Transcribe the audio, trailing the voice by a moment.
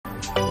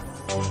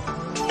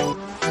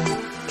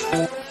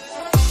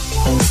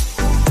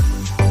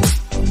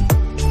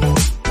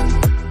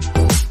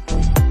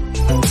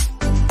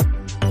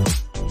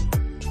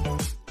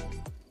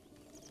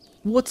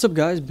What's up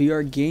guys,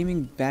 BR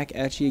Gaming back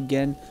at you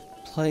again,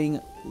 playing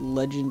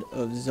Legend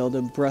of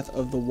Zelda Breath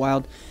of the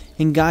Wild.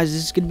 And guys,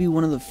 this is going to be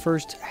one of the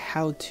first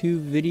how-to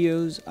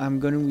videos I'm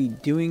going to be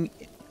doing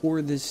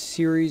for this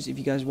series. If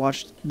you guys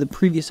watched the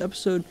previous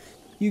episode,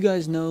 you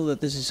guys know that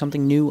this is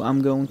something new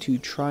I'm going to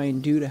try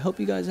and do to help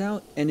you guys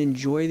out and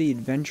enjoy the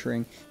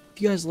adventuring.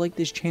 If you guys like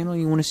this channel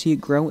and you want to see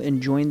it grow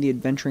and join the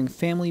adventuring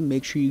family,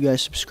 make sure you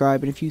guys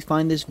subscribe. And if you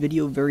find this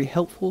video very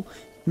helpful,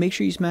 make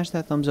sure you smash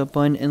that thumbs up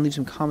button and leave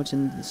some comments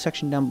in the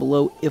section down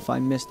below if I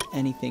missed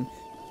anything.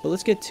 But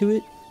let's get to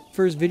it.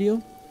 First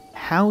video,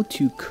 how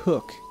to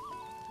cook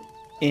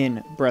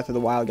in Breath of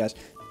the Wild, guys.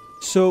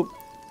 So,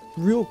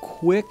 real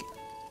quick,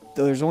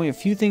 there's only a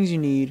few things you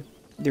need.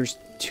 There's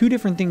two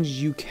different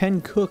things you can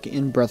cook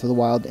in Breath of the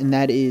Wild, and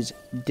that is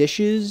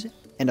dishes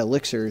and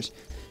elixirs.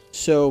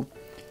 So,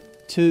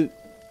 to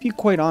be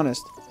quite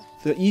honest,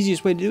 the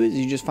easiest way to do it is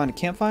you just find a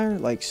campfire,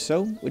 like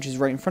so, which is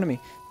right in front of me.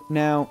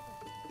 Now,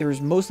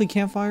 there's mostly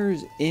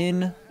campfires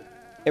in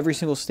every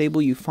single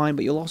stable you find,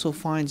 but you'll also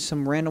find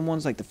some random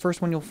ones. Like the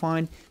first one you'll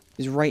find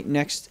is right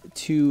next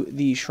to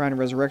the Shrine of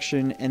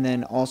Resurrection, and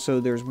then also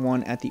there's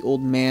one at the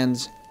old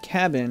man's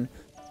cabin,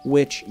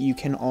 which you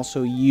can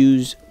also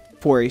use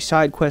for a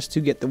side quest to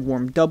get the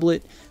warm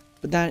doublet.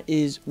 But that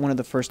is one of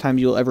the first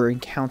times you'll ever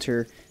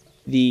encounter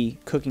the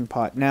cooking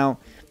pot. Now,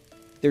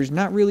 there's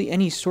not really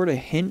any sort of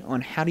hint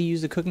on how to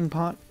use the cooking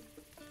pot.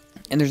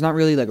 And there's not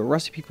really like a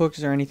recipe book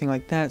or anything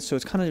like that, so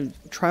it's kind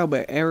of trial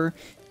by error.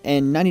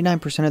 And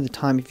 99% of the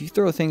time, if you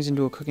throw things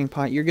into a cooking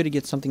pot, you're going to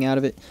get something out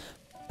of it.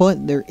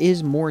 But there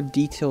is more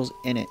details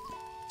in it.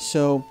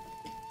 So,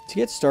 to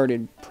get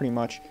started, pretty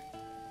much,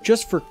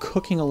 just for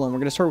cooking alone, we're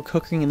going to start with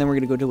cooking and then we're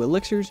going to go to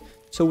elixirs.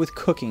 So with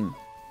cooking,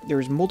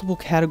 there's multiple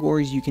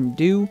categories you can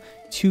do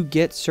to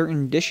get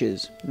certain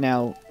dishes.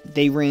 Now,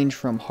 they range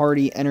from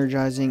hearty,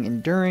 energizing,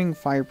 enduring,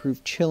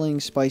 fireproof, chilling,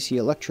 spicy,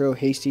 electro,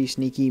 hasty,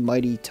 sneaky,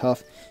 mighty,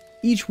 tough.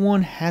 Each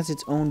one has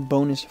its own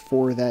bonus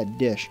for that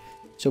dish.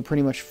 So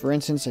pretty much, for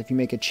instance, if you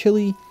make a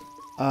chili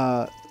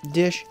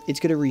dish, it's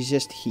going to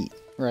resist heat,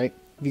 right?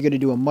 If you're going to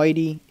do a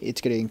mighty,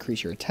 it's going to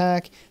increase your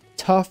attack.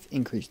 Tough,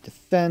 increase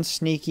defense.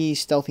 Sneaky,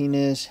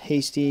 stealthiness.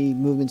 Hasty,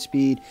 movement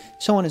speed,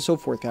 so on and so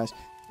forth, guys.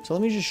 So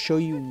let me just show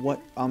you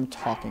what I'm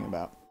talking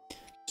about.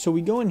 So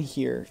we go in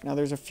here. Now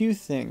there's a few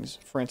things.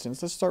 For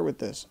instance, let's start with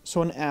this.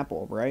 So an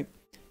apple, right?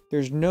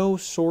 There's no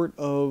sort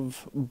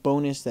of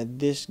bonus that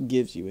this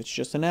gives you. It's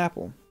just an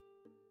apple.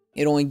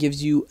 It only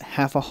gives you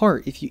half a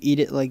heart if you eat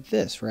it like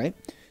this, right?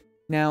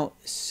 Now,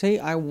 say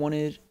I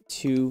wanted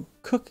to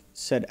cook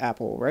said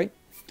apple, right?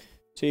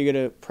 So you're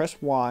going to press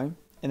Y,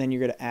 and then you're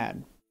going to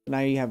add. Now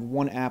you have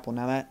one apple.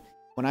 Now that,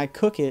 when I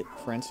cook it,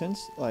 for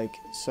instance, like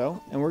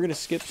so, and we're going to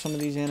skip some of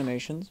these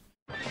animations,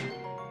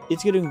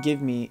 it's going to give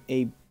me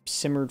a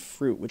simmered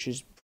fruit, which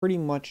is pretty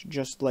much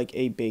just like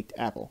a baked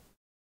apple.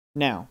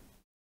 Now,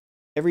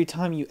 every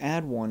time you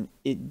add one,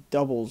 it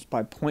doubles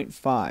by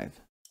 0.5,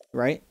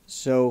 right?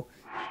 So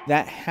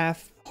that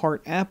half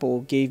heart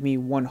apple gave me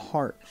 1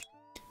 heart.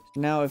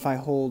 Now if I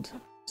hold,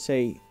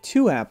 say,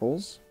 2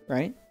 apples,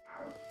 right,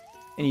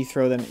 and you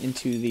throw them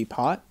into the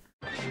pot,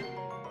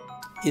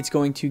 it's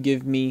going to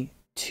give me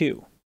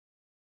 2.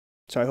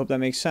 So I hope that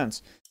makes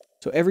sense.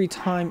 So every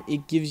time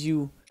it gives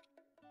you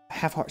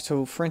half heart.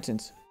 So for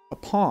instance, a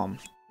palm,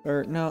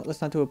 or no,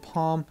 let's not do a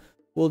palm.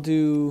 We'll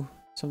do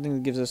something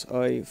that gives us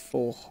a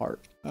full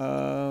heart.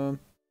 Well,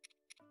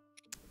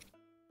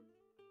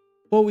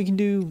 we can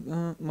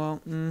do,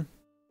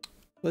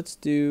 let's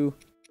do,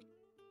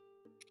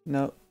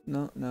 no.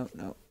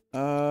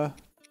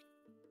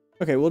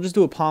 Okay, we'll just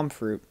do a palm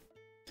fruit.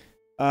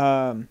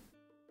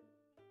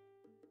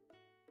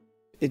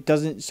 It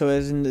doesn't, so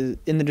as in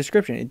the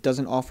description, it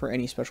doesn't offer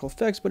any special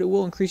effects, but it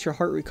will increase your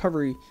heart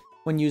recovery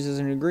when used as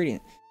an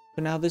ingredient.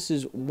 So now this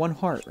is 1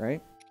 heart,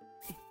 right?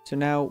 So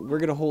now we're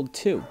going to hold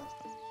 2.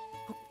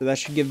 So that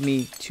should give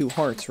me 2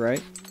 hearts,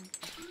 right?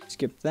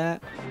 Skip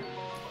that.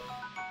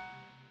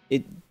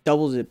 It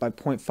doubles it by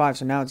 0.5,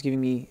 so now it's giving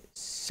me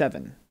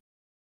 7.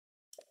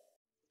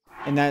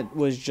 And that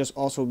was just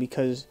also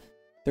because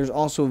there's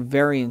also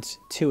variance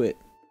to it.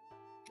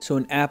 So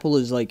an apple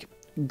is like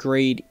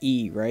grade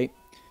E, right?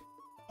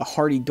 A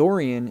hearty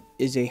durian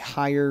is a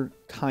higher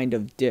kind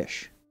of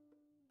dish.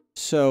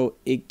 So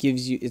it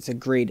gives you, it's a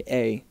grade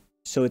A.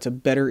 So it's a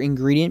better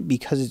ingredient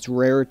because it's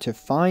rarer to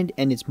find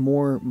and it's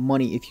more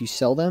money if you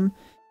sell them.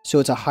 So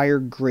it's a higher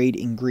grade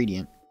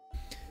ingredient.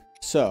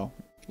 So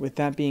with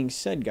that being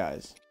said,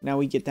 guys, now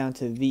we get down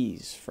to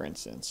these, for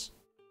instance.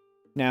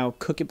 Now,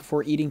 cook it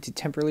before eating to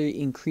temporarily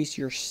increase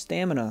your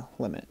stamina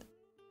limit,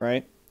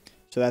 right?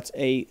 So that's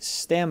a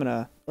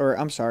stamina, or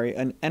I'm sorry,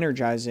 an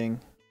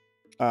energizing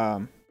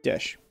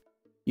dish.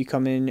 You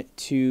come in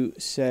to,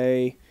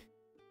 say,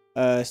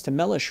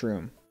 Stamella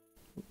Shroom.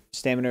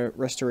 Stamina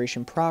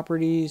restoration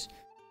properties.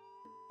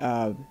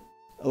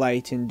 Allow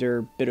you to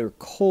endure bitter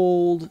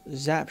cold.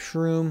 Zap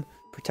Shroom.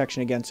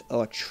 protection against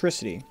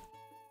electricity.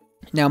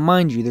 Now,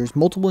 mind you, there's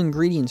multiple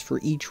ingredients for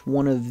each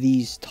one of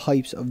these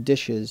types of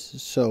dishes.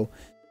 So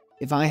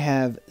if I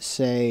have,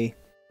 say,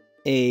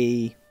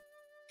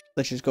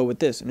 let's just go with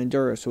this, an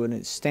enduro, so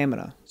it's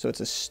stamina. So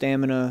it's a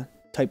stamina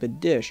type of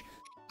dish.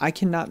 I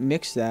cannot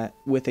mix that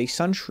with a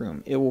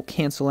sunshroom. It will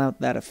cancel out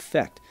that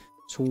effect.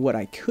 So what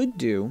I could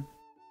do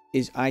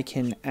is I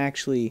can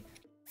actually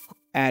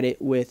add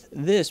it with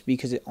this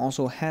because it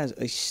also has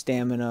a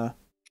stamina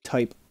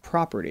type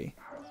property.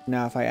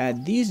 Now, if I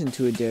add these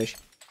into a dish,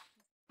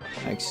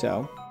 like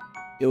so,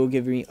 it will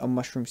give me a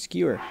mushroom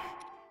skewer.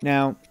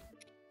 Now,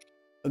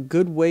 a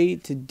good way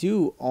to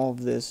do all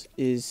of this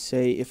is,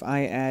 say, if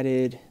I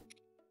added,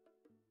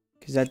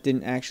 because that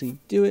didn't actually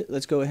do it,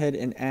 let's go ahead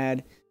and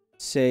add,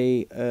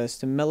 say, a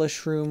stamella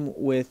shroom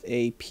with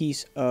a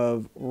piece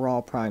of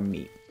raw prime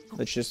meat.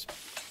 Let's just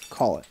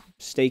call it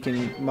steak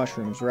and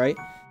mushrooms, right?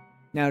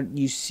 Now,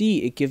 you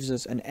see it gives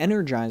us an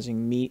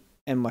energizing meat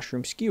and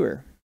mushroom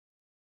skewer.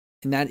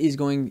 And that is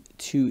going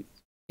to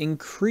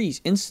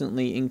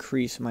instantly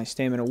increase my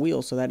stamina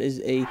wheel. So that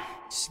is a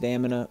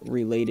stamina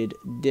related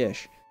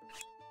dish.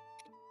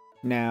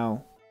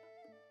 Now,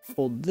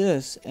 hold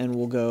this and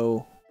we'll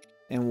go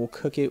and we'll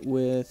cook it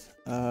with,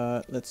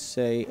 let's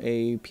say,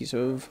 a piece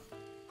of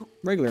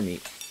regular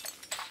meat.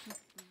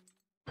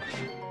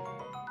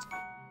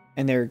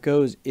 And there it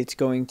goes. It's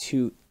going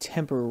to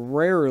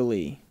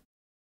temporarily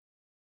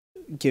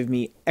give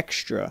me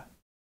extra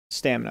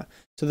stamina.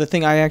 So the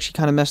thing I actually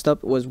kind of messed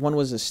up was one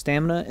was a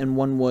stamina and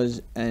one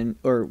was an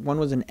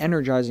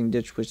energizing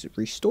dish which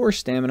restores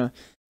stamina,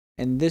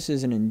 and this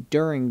is an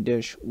enduring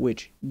dish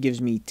which gives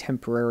me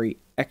temporary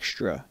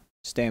extra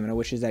stamina,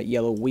 which is that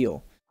yellow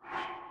wheel.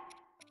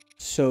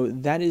 So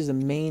that is the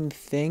main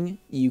thing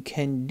you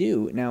can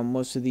do. Now,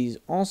 most of these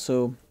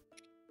also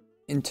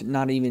into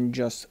not even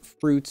just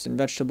fruits and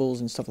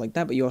vegetables and stuff like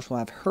that, but you also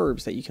have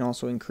herbs that you can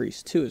also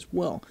increase too as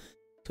well.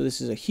 So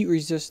this is a heat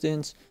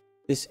resistance.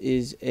 This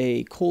is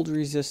a cold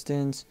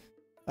resistance.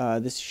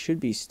 This should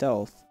be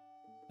stealth,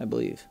 I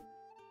believe.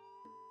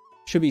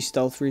 Should be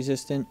stealth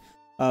resistant.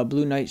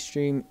 Blue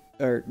Nightstream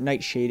or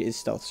Nightshade is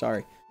stealth.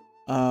 Sorry.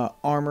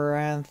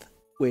 Amaranth,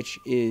 which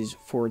is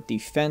for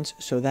defense.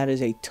 So that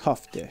is a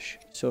tough dish.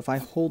 So if I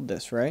hold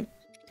this, right?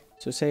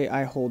 So say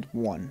I hold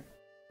one,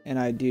 and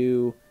I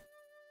do.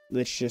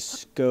 Let's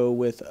just go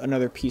with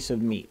another piece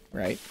of meat,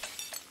 right?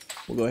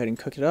 We'll go ahead and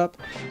cook it up.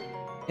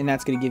 And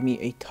that's going to give me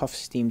a tough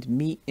steamed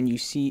meat. And you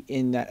see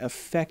in that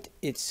effect,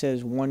 it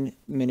says 1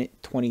 minute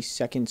 20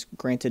 seconds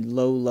granted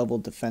low level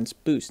defense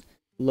boost.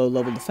 Low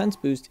level defense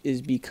boost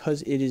is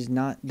because it is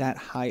not that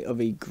high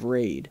of a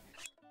grade.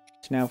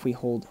 So now if we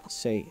hold,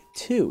 say,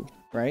 2,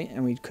 right?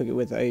 And we cook it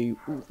with a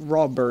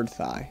raw bird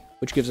thigh,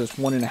 which gives us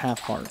 1.5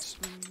 hearts.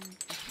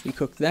 We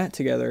cook that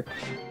together.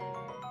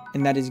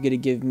 And that is going to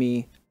give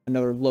me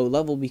another low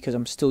level because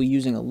I'm still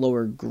using a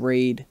lower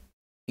grade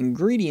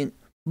ingredient,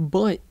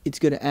 but it's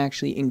going to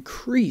actually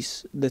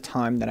increase the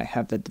time that I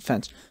have that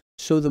defense.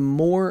 So the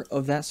more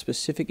of that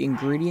specific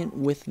ingredient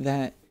with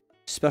that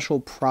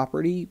special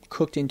property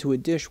cooked into a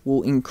dish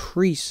will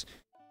increase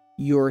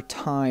your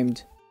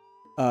timed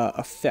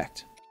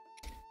effect.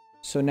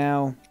 So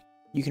now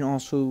you can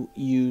also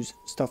use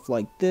stuff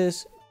like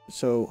this.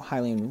 So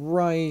Hylian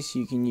rice,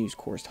 you can use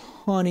coarse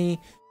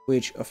honey,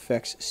 which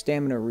affects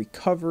stamina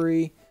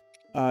recovery.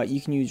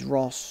 You can use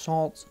raw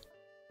salt,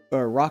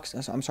 or rock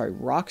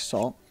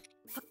salt.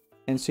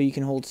 And so you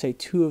can hold, say,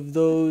 2 of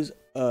those,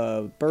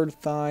 bird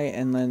thigh,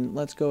 and then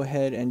let's go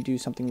ahead and do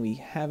something we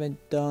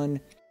haven't done.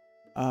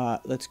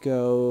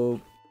 We'll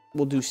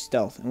do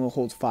stealth, and we'll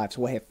hold 5.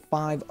 So we'll have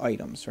 5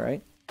 items,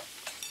 right?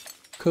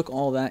 Cook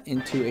all that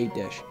into a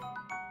dish.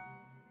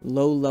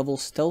 Low level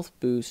stealth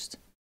boost,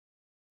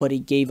 but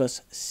it gave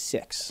us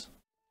 6,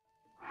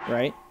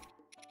 right?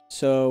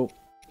 So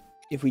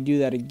if we do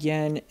that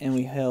again, and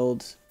we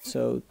held,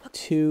 so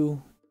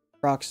 2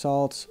 rock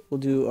salts, we'll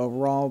do a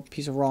raw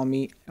piece of raw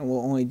meat, and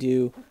we'll only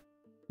do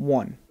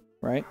 1,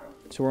 right?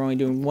 So we're only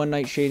doing 1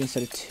 nightshade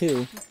instead of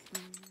 2.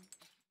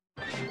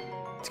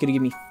 It's going to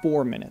give me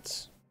 4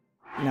 minutes.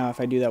 Now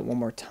if I do that one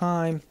more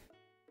time,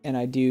 and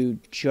I do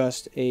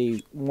just a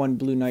 1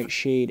 blue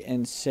nightshade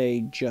and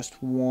say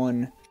just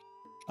 1,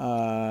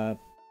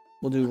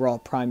 we'll do raw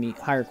prime meat,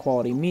 higher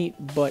quality meat,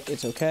 but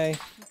it's okay.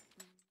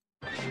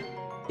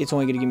 It's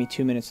only going to give me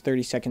 2 minutes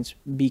 30 seconds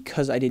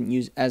because I didn't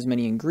use as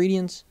many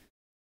ingredients.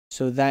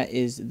 So that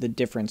is the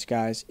difference,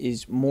 guys,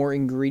 is more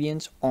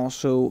ingredients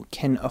also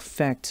can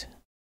affect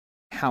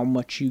how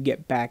much you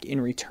get back in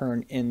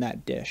return in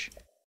that dish.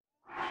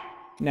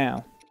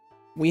 Now,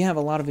 we have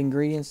a lot of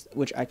ingredients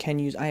which I can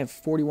use. I have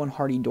 41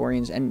 hardy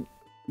Dorians, and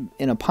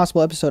in a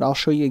possible episode, I'll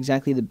show you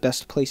exactly the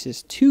best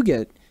places to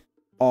get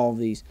all of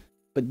these.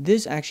 But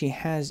this actually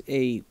has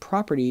a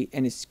property,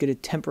 and it's going to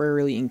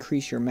temporarily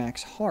increase your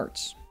max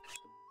hearts.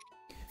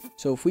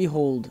 So if we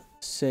hold,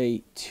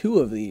 say, 2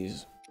 of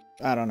these,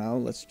 I don't know,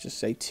 let's just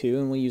say 2,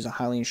 and we'll use a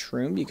Hylian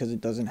Shroom because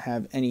it doesn't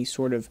have any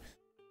sort of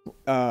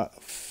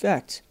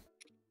effect,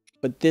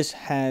 but this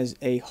has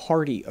a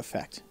hardy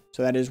effect.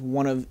 So that is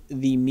one of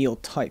the meal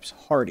types,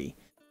 hardy.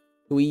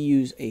 we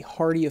use a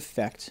hardy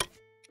effect,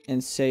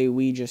 and say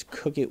we just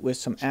cook it with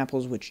some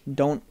apples which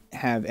don't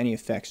have any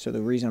effects. So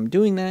the reason I'm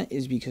doing that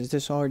is because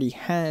this already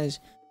has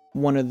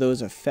one of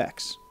those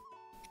effects.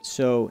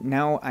 So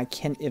now I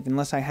can't,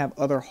 unless I have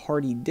other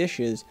hardy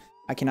dishes,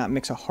 I cannot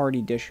mix a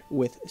hardy dish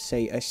with,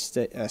 say, a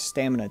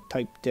stamina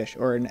type dish,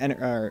 or an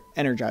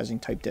energizing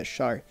type dish,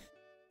 sorry.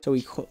 So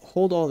we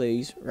hold all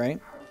these, right?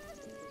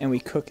 And we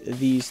cook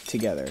these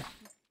together.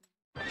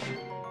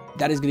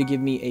 That is going to give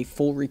me a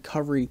full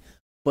recovery,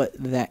 but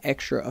that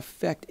extra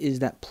effect is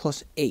that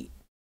 +8,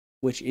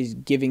 which is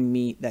giving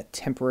me that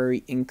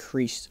temporary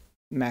increased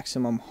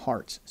maximum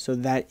hearts. So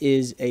that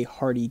is a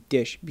hardy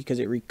dish because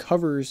it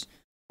recovers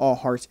all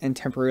hearts and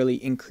temporarily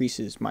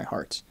increases my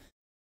hearts.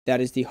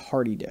 That is the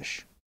hardy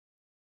dish.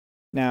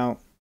 Now,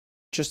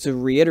 just to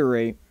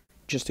reiterate,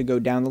 just to go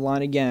down the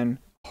line again,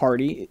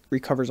 hardy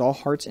recovers all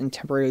hearts and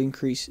temporarily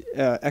increase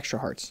extra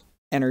hearts.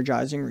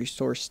 Energizing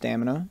restores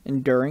stamina.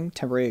 Enduring,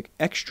 temporary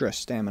extra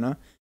stamina.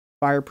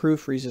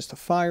 Fireproof, resists to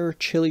fire.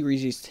 Chilly,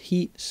 resists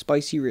heat.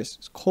 Spicy,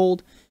 resists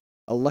cold.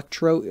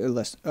 Electro,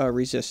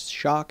 resists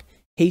shock.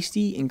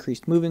 Hasty,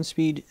 increased movement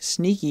speed.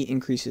 Sneaky,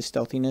 increases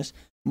stealthiness.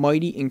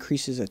 Mighty,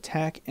 increases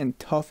attack. And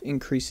tough,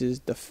 increases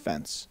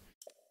defense.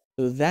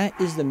 So that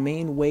is the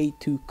main way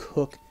to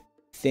cook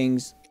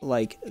things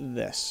like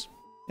this.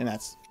 And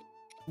that's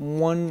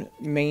one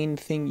main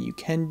thing you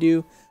can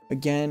do.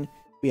 Again,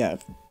 we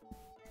have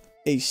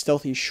a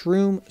stealthy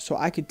shroom, so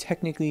I could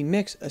technically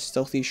mix a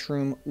stealthy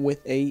shroom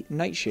with a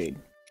nightshade.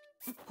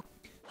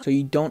 So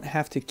you don't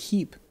have to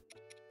keep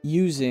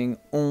using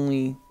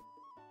only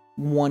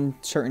one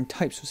certain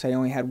type. So say I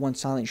only had one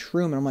silent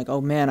shroom and I'm like,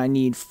 oh man, I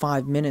need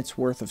 5 minutes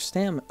worth of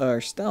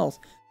stealth.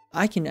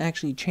 I can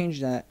actually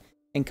change that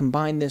and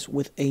combine this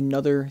with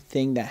another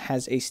thing that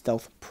has a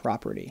stealth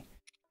property.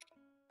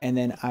 And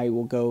then I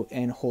will go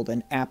and hold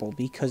an apple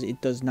because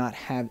it does not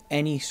have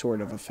any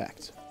sort of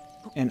effect.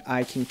 And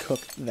I can cook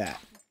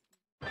that.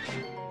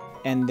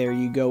 And there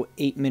you go,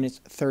 8 minutes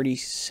 30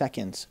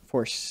 seconds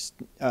for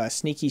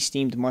sneaky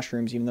steamed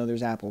mushrooms, even though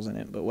there's apples in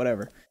it, but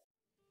whatever.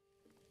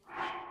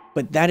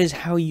 But that is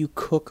how you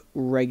cook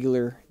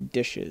regular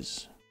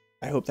dishes.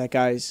 I hope that,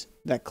 guys,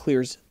 that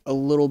clears a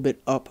little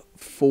bit up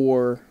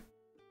for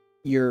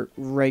your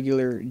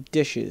regular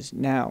dishes.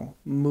 Now,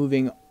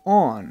 moving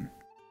on.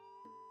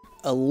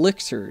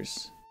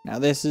 Elixirs. Now,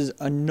 this is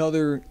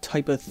another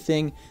type of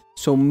thing.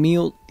 So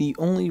the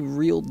only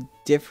real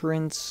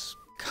difference,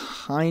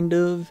 kind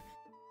of,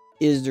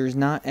 is there's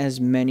not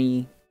as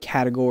many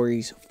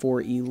categories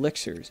for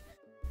elixirs.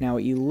 Now,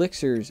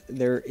 elixirs,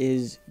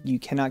 you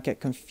cannot get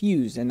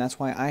confused, and that's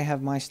why I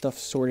have my stuff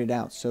sorted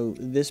out. So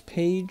this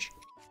page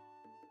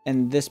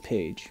and this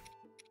page,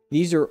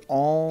 these are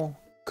all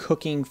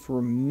cooking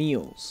for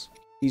meals.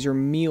 These are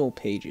meal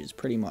pages,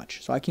 pretty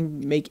much. So I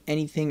can make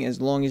anything as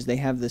long as they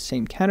have the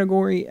same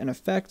category and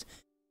effect.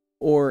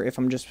 Or if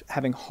I'm just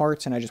having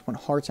hearts and I just want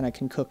hearts and I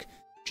can cook,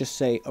 just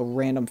say, a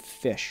random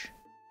fish.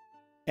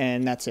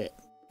 And that's it.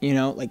 You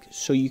know, like,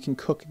 so you can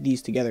cook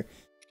these together.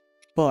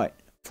 But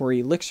for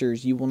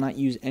elixirs, you will not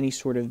use any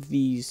sort of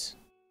these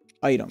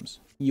items.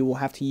 You will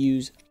have to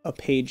use a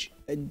page,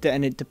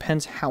 and it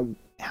depends how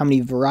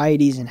many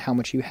varieties and how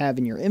much you have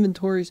in your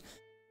inventories.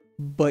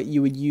 But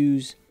you would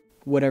use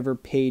whatever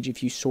page.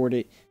 If you sort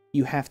it,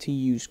 you have to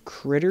use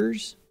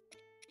critters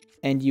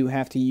and you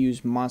have to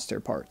use monster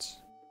parts.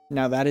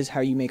 Now, that is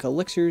how you make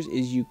elixirs,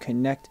 is you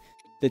connect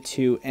the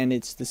two, and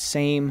it's the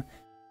same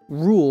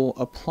rule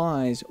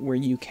applies where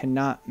you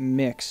cannot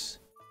mix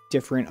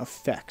different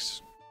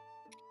effects.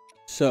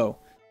 So,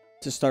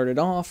 to start it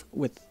off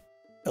with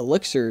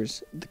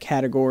elixirs, the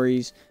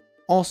categories,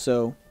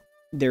 also,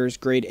 there's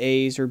grade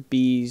A's or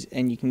B's,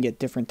 and you can get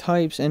different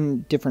types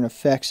and different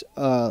effects,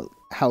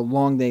 how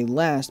long they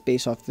last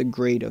based off the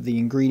grade of the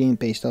ingredient,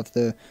 based off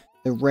the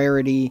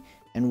rarity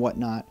and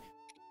whatnot.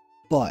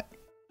 But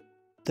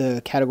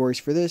the categories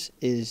for this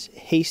is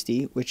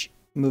hasty, which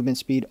movement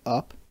speed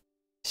up,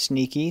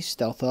 sneaky,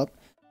 stealth up,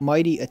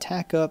 mighty,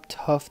 attack up,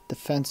 tough,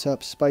 defense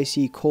up,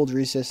 spicy, cold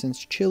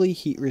resistance, chilly,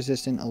 heat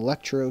resistant,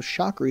 electro,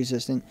 shock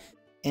resistant,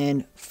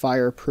 and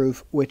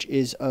fireproof, which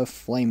is a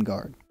flame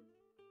guard.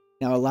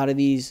 Now, a lot of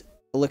these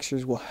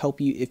elixirs will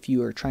help you if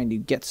you are trying to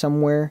get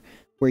somewhere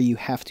where you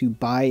have to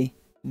buy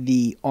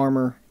the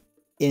armor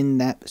in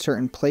that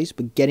certain place,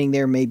 but getting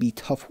there may be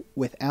tough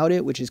without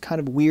it, which is kind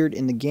of weird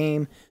in the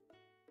game.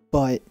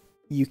 But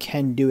you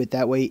can do it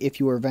that way if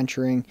you are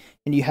venturing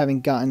and you haven't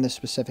gotten the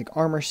specific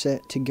armor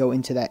set to go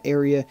into that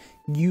area.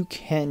 You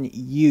can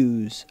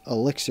use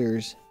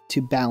elixirs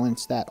to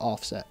balance that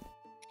offset.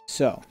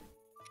 So,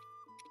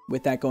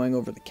 with that going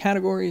over the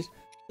categories,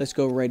 let's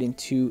go right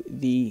into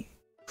the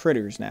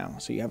critters now.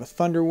 So you have a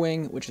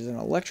Thunderwing, which is an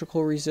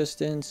electrical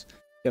resistance.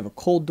 You have a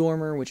Cold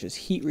Dormer, which is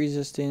heat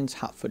resistance.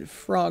 Hot-footed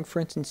Frog, for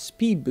instance.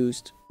 Speed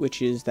Boost,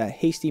 which is that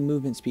hasty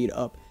movement speed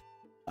up.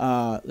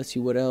 Let's see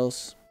what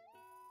else.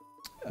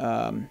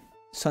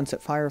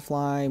 Sunset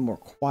Firefly, more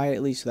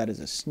quietly, so that is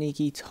a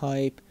sneaky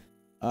type.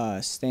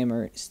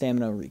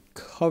 Stamina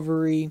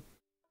recovery,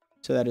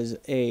 so that is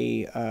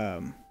a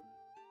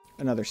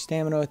another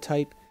stamina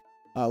type.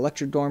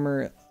 Electric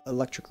Dormer,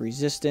 electric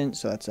resistant,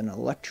 so that's an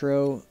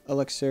electro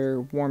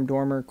elixir. Warm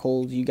Dormer,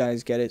 cold, you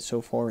guys get it,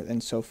 so forth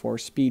and so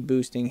forth. Speed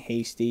boosting,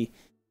 hasty,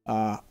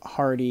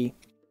 hardy,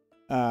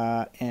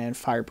 and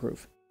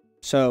fireproof.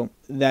 So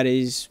that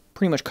is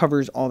pretty much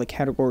covers all the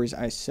categories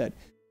I said.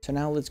 So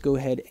now let's go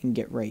ahead and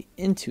get right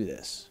into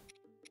this.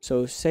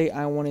 So say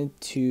I wanted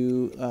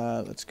to,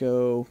 let's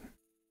go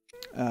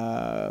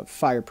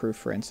fireproof,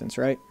 for instance,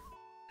 right?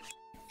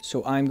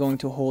 So I'm going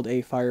to hold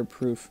a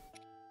fireproof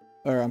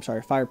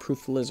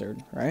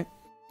lizard, right?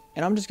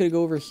 And I'm just going to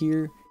go over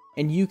here,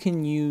 and you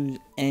can use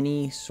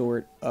any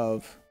sort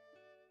of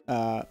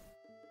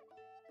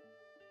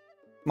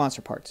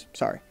monster parts,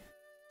 sorry.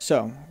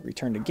 So,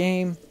 return to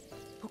game,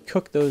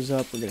 cook those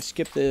up, we're going to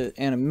skip the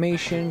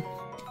animation,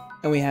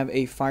 and we have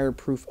a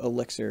fireproof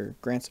elixir.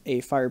 Grants a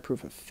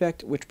fireproof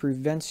effect, which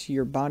prevents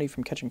your body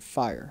from catching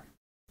fire.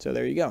 So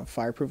there you go,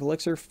 fireproof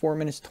elixir, 4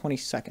 minutes, 20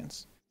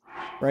 seconds,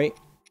 right?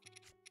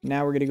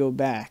 Now we're going to go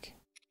back,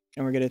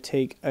 and we're going to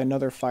take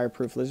another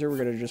fireproof lizard. We're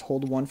going to just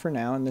hold one for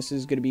now, and this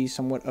is going to be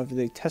somewhat of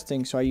the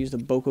testing, so I use the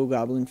Boko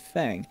Goblin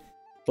Fang.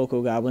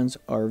 Boko Goblins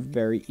are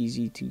very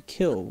easy to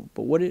kill,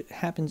 but what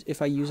happens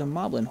if I use a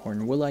Moblin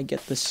Horn? Will I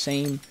get the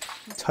same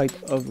type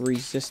of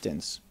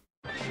resistance?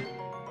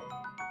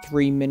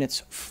 3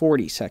 minutes,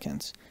 40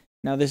 seconds.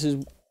 Now this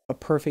is a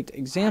perfect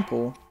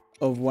example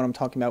of what I'm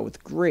talking about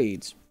with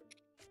grades.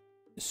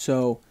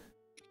 So,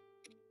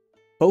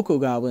 Boko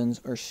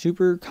Goblins are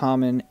super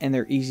common and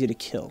they're easy to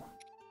kill.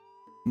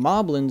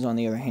 Moblins, on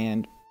the other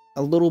hand,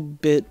 a little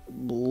bit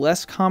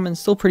less common,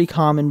 still pretty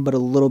common, but a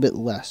little bit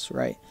less,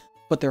 right?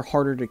 But they're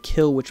harder to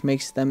kill, which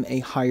makes them a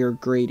higher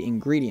grade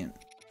ingredient.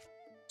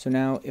 So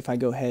now if I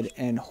go ahead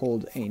and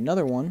hold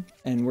another one,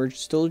 and we're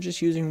still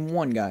just using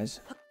one, guys,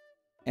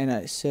 and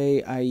I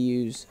say I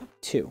use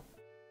two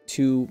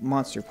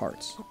monster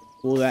parts,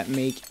 will that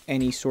make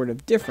any sort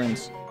of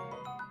difference?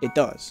 It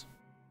does.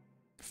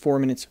 4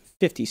 minutes,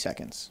 50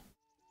 seconds.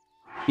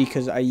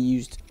 Because I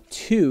used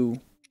 2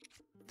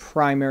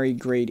 primary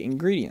grade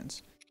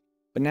ingredients.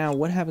 But now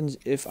what happens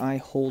if I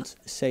hold,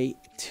 say,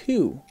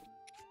 2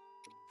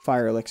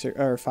 fire elixir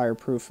or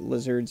fireproof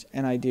lizards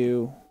and I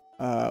do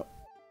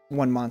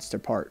 1 monster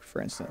part,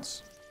 for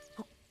instance?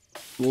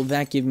 Will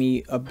that give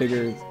me a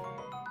bigger?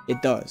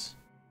 It does.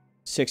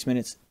 6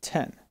 minutes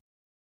 10,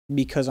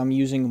 because I'm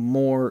using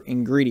more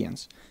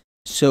ingredients.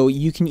 So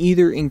you can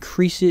either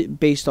increase it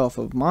based off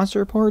of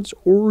monster parts,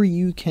 or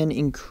you can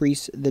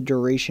increase the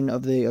duration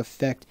of the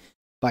effect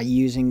by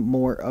using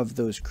more of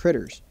those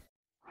critters.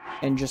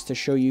 And just to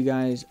show you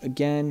guys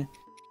again,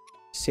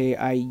 say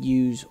I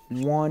use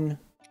 1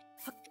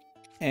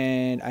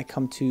 and I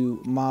come to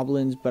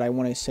Moblins, but I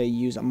want to say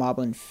use a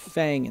Moblin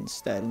Fang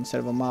instead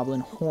of a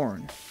Moblin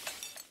Horn.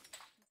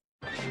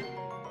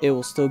 It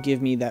will still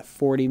give me that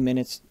 40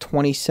 minutes,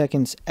 20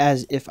 seconds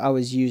as if I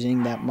was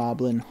using that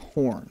Moblin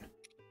Horn.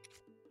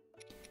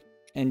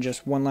 And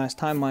just one last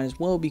time, might as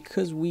well,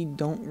 because we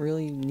don't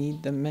really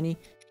need that many.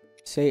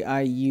 Say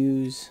I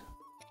use,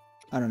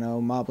 I don't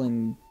know,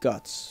 Moblin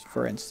Guts,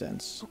 for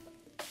instance.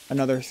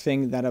 Another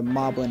thing that a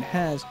Moblin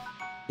has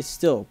is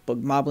still,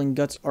 but Moblin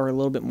Guts are a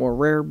little bit more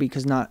rare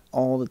because not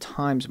all the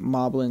times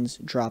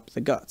Moblins drop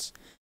the guts.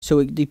 So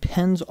it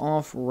depends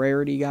off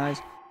rarity,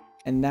 guys,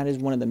 and that is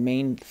one of the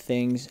main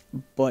things,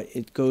 but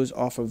it goes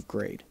off of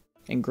grade.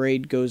 And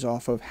grade goes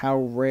off of how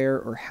rare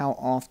or how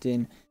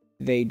often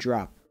they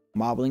drop.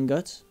 Moblin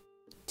Guts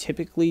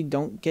typically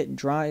don't get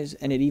dries,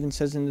 and it even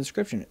says in the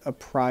description, a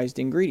prized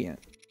ingredient.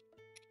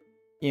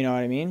 You know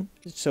what I mean?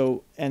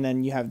 So, and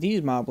then you have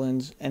these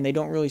Moblins, and they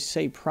don't really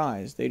say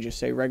prize. They just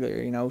say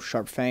regular, you know,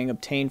 Sharp Fang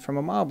obtained from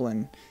a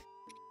Moblin.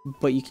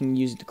 But you can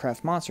use it to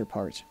craft monster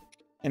parts.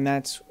 And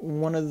that's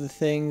one of the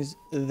things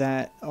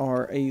that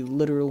are a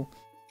literal,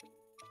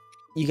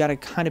 you got to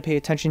kind of pay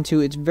attention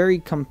to. It's very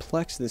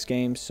complex, this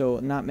game, so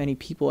not many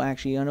people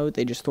actually know it.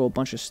 They just throw a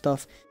bunch of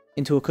stuff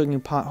into a cooking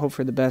pot, hope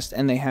for the best,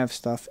 and they have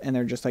stuff, and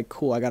they're just like,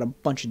 cool, I got a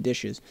bunch of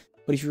dishes.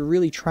 But if you're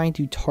really trying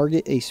to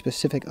target a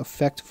specific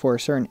effect for a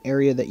certain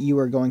area that you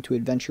are going to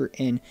adventure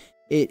in,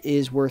 it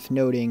is worth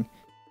noting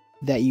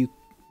that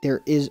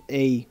there is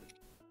a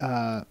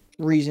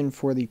reason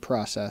for the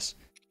process.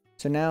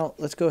 So now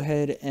let's go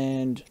ahead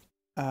and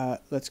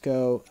let's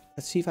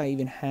see if I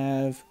even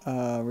have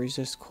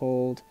resist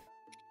cold.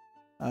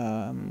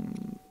 I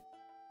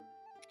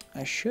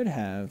should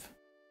have.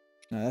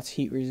 No, that's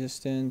heat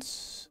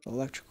resistance,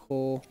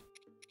 electrical.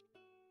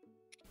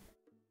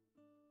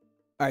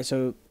 Alright,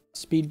 so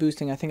speed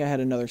boosting. I think I had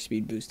another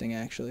speed boosting,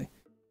 actually.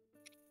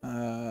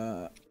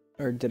 Or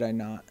did I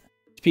not?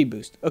 Speed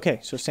boost. Okay,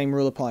 so same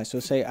rule applies.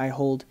 So say I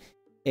hold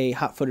a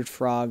hot-footed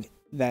frog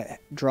that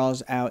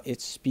draws out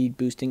its speed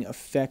boosting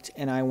effect,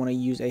 and I want to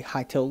use a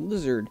high-tailed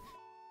lizard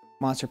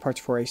monster parts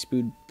for a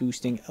speed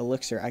boosting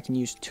elixir. I can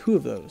use 2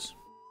 of those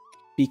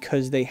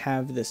because they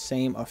have the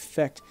same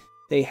effect.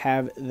 They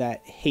have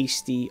that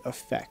hasty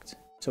effect.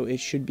 So it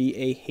should be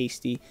a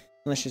hasty.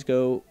 Let's just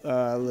go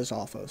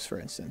Lizalfos, for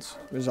instance.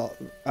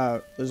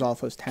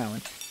 Lizalfos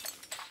Talon.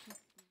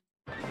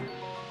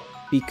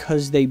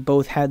 because they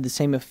both had the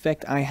same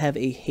effect, I have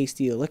a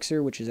hasty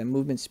elixir, which is a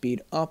movement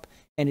speed up,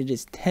 and it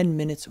is 10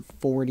 minutes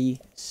 40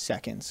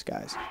 seconds,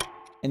 guys.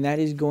 And that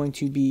is going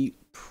to be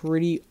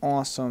pretty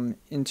awesome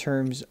in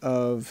terms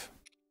of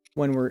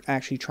when we're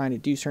actually trying to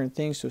do certain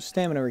things. So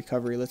stamina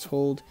recovery, let's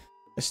hold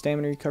a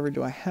stamina recovery.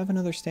 Do I have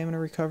another stamina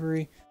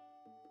recovery?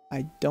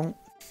 I don't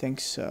think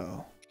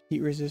so.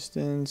 Heat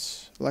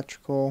resistance,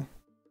 electrical,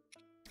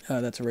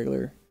 that's a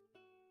regular.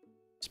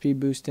 Speed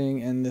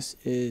boosting, and this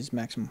is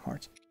maximum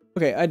hearts.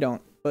 Okay, I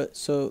don't, but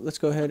so let's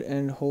go ahead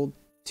and hold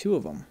 2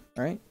 of them,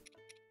 right?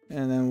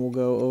 And then we'll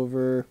go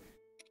over,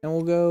 and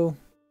we'll go,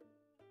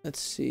 let's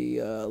see,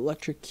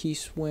 electric key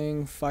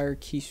swing, fire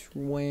key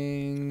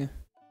swing.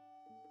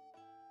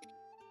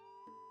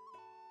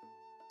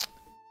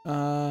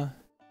 Don't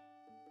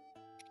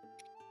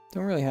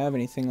really have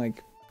anything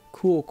like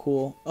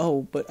cool.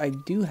 Oh, but I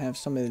do have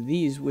some of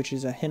these, which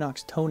is a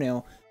Hinox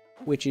toenail,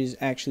 which is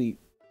actually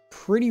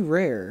pretty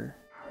rare.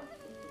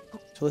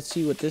 So let's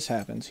see what this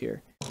happens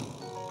here.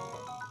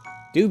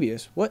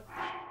 Dubious. What?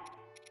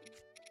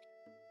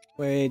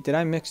 Wait, did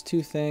I mix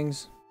 2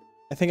 things?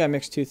 I think I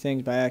mixed 2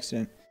 things by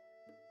accident.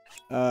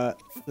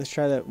 Let's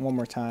try that one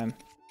more time.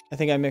 I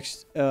think I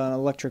mixed an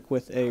electric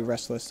with a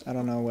restless. I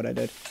don't know what I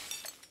did.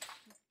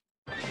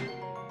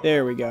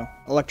 There we go.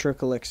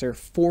 Electric elixir.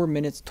 4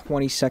 minutes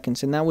 20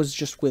 seconds, and that was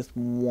just with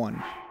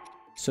 1.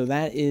 So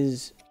that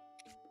is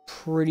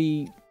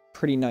pretty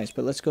nice.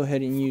 But let's go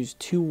ahead and use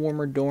 2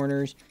 warmer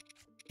dorners.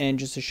 And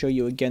just to show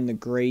you again the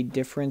grade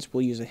difference,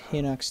 we'll use a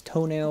Hinox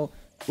toenail,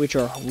 which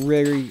are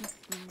very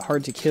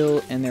hard to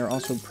kill, and they're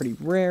also pretty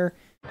rare.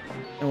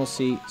 And we'll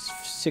see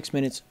 6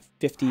 minutes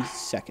 50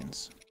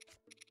 seconds.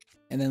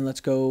 And then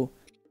let's go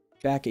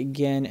back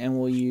again, and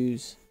we'll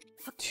use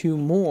 2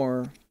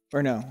 more.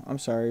 Or no, I'm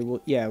sorry.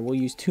 We'll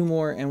use 2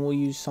 more, and we'll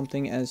use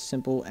something as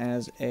simple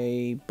as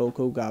a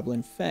Boko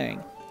Goblin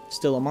Fang.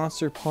 Still a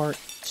monster part,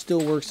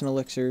 still works in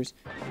elixirs.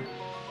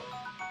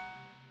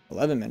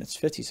 11 minutes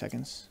 50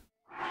 seconds.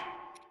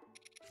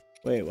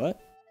 Wait, what?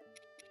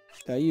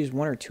 Did I use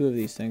 1 or 2 of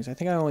these things? I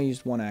think I only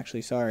used 1,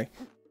 actually. Sorry.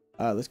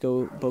 Let's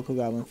go Boko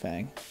Goblin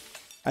Fang.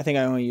 I think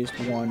I only used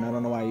 1. I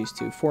don't know why I used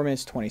 2. 4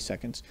 minutes, 20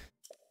 seconds.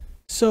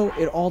 So,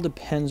 it all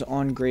depends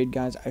on grade,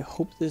 guys. I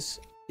hope this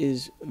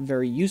is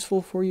very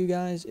useful for you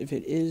guys. If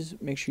it is,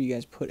 make sure you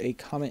guys put a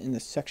comment in the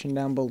section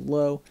down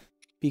below,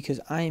 because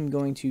I am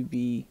going to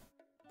be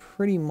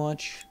pretty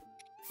much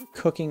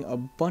cooking a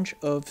bunch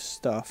of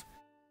stuff.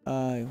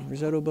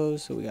 Risotto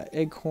bows, so we got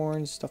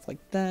acorns, stuff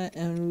like that,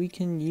 and we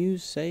can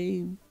use,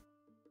 say,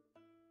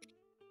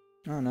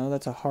 I don't know,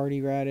 that's a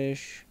hardy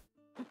radish.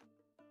 I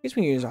guess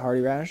we can use a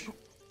hardy radish.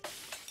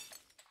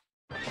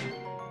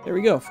 There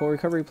we go, full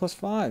recovery plus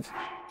 5.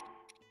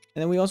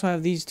 And then we also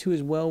have these 2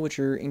 as well, which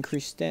are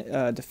increased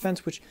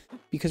defense, which,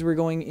 because we're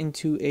going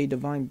into a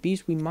divine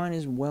beast, we might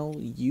as well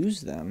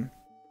use them.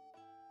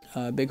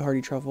 Big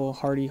hardy truffle,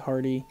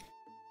 hardy,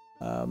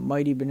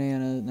 mighty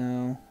banana,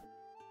 no.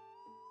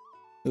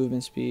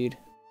 Movement speed.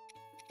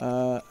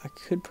 I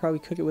could probably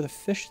cook it with a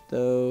fish,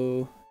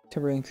 though.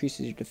 Temporarily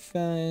increases your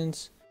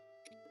defense.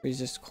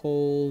 Resist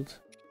cold.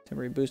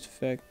 Temporary boost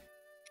effect.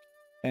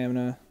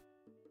 Stamina.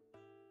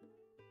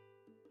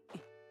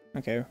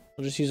 Okay,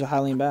 we'll just use a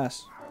Hylian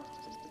bass.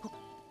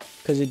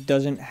 Because it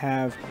doesn't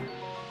have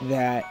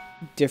that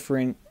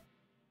different...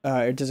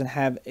 it doesn't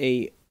have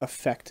a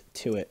effect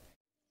to it.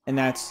 And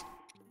that's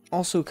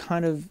also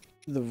kind of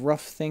the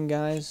rough thing,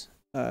 guys.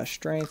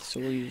 Strength,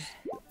 so we'll use...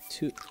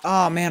 2.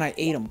 Oh man, I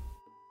ate them.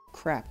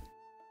 Crap.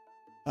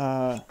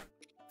 I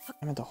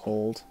meant to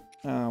hold.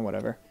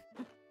 Whatever.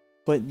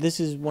 But this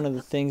is one of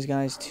the things,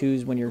 guys, too,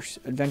 is when you're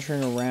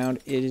adventuring around,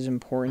 it is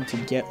important to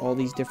get all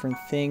these different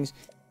things,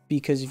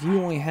 because if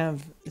you only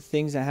have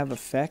things that have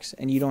effects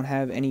and you don't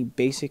have any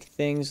basic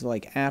things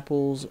like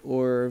apples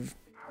or,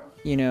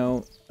 you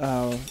know,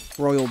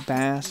 royal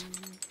bass,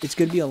 it's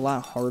going to be a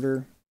lot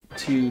harder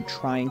to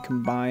try and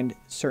combine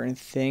certain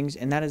things,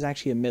 and that is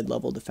actually a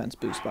mid-level defense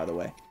boost, by the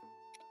way.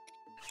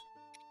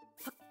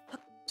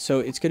 So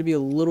it's going to be a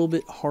little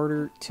bit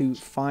harder to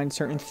find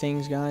certain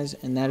things, guys,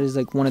 and that is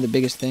like one of the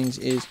biggest things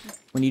is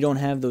when you don't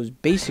have those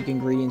basic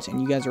ingredients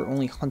and you guys are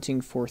only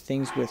hunting for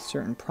things with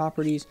certain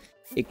properties,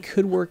 it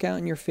could work out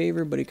in your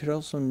favor, but it could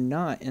also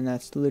not, and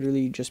that's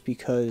literally just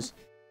because,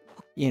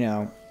 you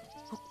know,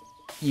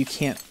 you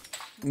can't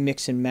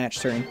mix and match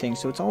certain things.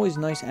 So it's always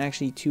nice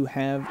actually to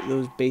have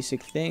those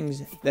basic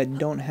things that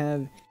don't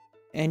have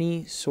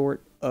any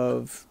sort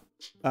of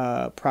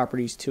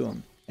properties to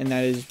them, and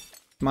that is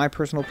my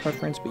personal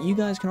preference. But you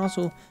guys can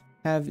also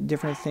have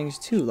different things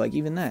too, like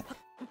even that.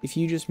 If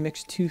you just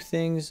mix 2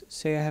 things,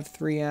 say I have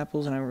 3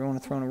 apples and I want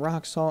to throw in a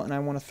rock salt and I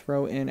want to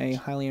throw in a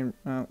Hylian,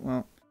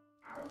 well,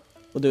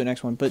 we'll do it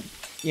next one, but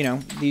you know,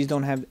 these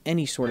don't have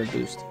any sort of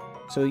boost,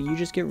 so you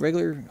just get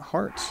regular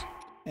hearts,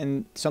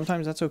 and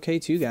sometimes that's okay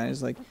too,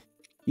 guys. Like,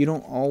 you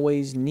don't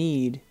always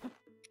need,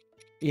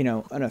 you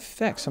know, an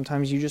effect.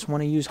 Sometimes you just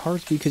want to use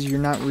hearts because you're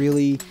not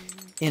really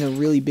in a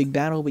really big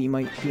battle, but you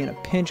might be in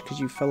a pinch because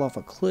you fell off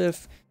a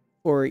cliff,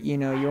 or you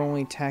know, you're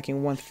only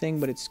attacking one thing,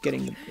 but it's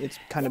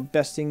kind of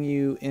besting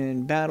you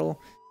in battle,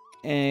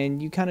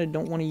 and you kind of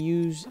don't want to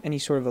use any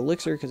sort of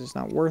elixir because it's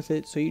not worth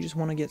it. So you just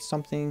want to get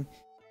something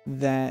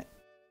that,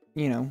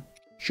 you know,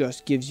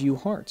 just gives you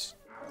hearts.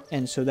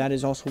 And so that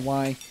is also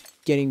why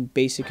getting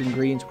basic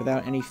ingredients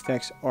without any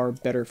effects are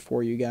better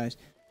for you guys.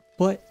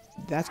 But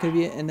that's gonna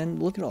be it. And then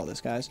look at all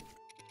this, guys.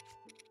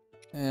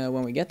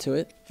 When we get to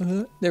it,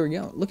 there we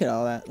go. Look at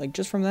all that. Like,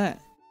 just from that,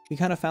 we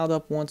kind of fouled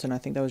up once, and I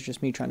think that was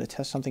just me trying to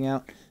test something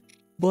out.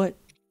 But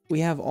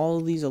we have all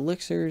of these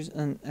elixirs,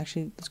 and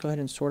actually, let's go ahead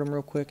and sort them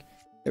real quick.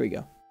 There we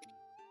go.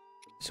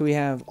 So we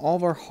have all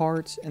of our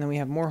hearts, and then we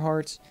have more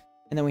hearts,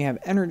 and then we have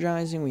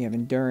energizing, we have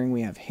enduring,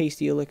 we have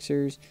hasty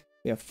elixirs,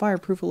 we have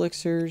fireproof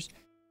elixirs,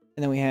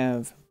 and then we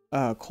have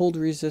cold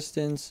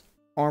resistance,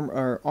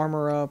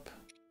 armor up,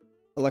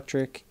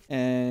 electric,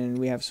 and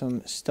we have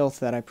some stealth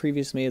that I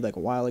previously made like a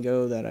while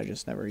ago that I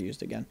just never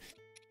used again.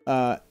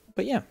 But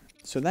yeah,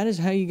 so that is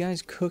how you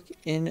guys cook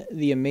in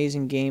the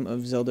amazing game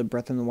of Zelda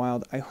Breath of the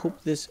Wild. I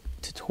hope this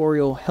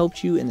tutorial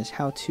helped you and this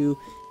how-to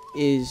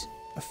is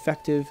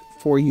effective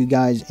for you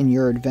guys in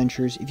your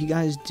adventures. If you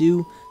guys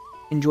do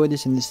enjoy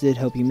this and this did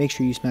help you, make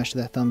sure you smash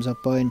that thumbs up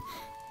button.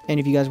 And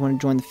if you guys want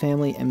to join the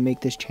family and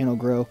make this channel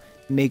grow,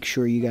 make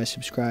sure you guys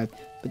subscribe.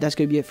 But that's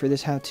going to be it for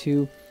this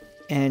how-to.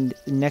 And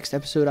the next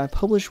episode I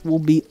publish will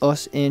be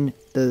us in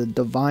the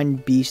Divine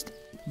Beast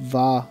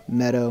Va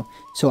Meadow.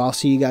 So I'll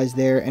see you guys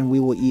there, and we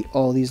will eat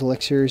all these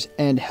elixirs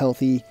and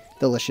healthy,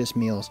 delicious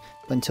meals.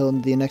 But until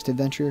the next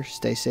adventure,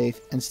 stay safe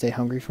and stay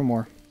hungry for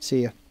more.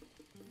 See ya.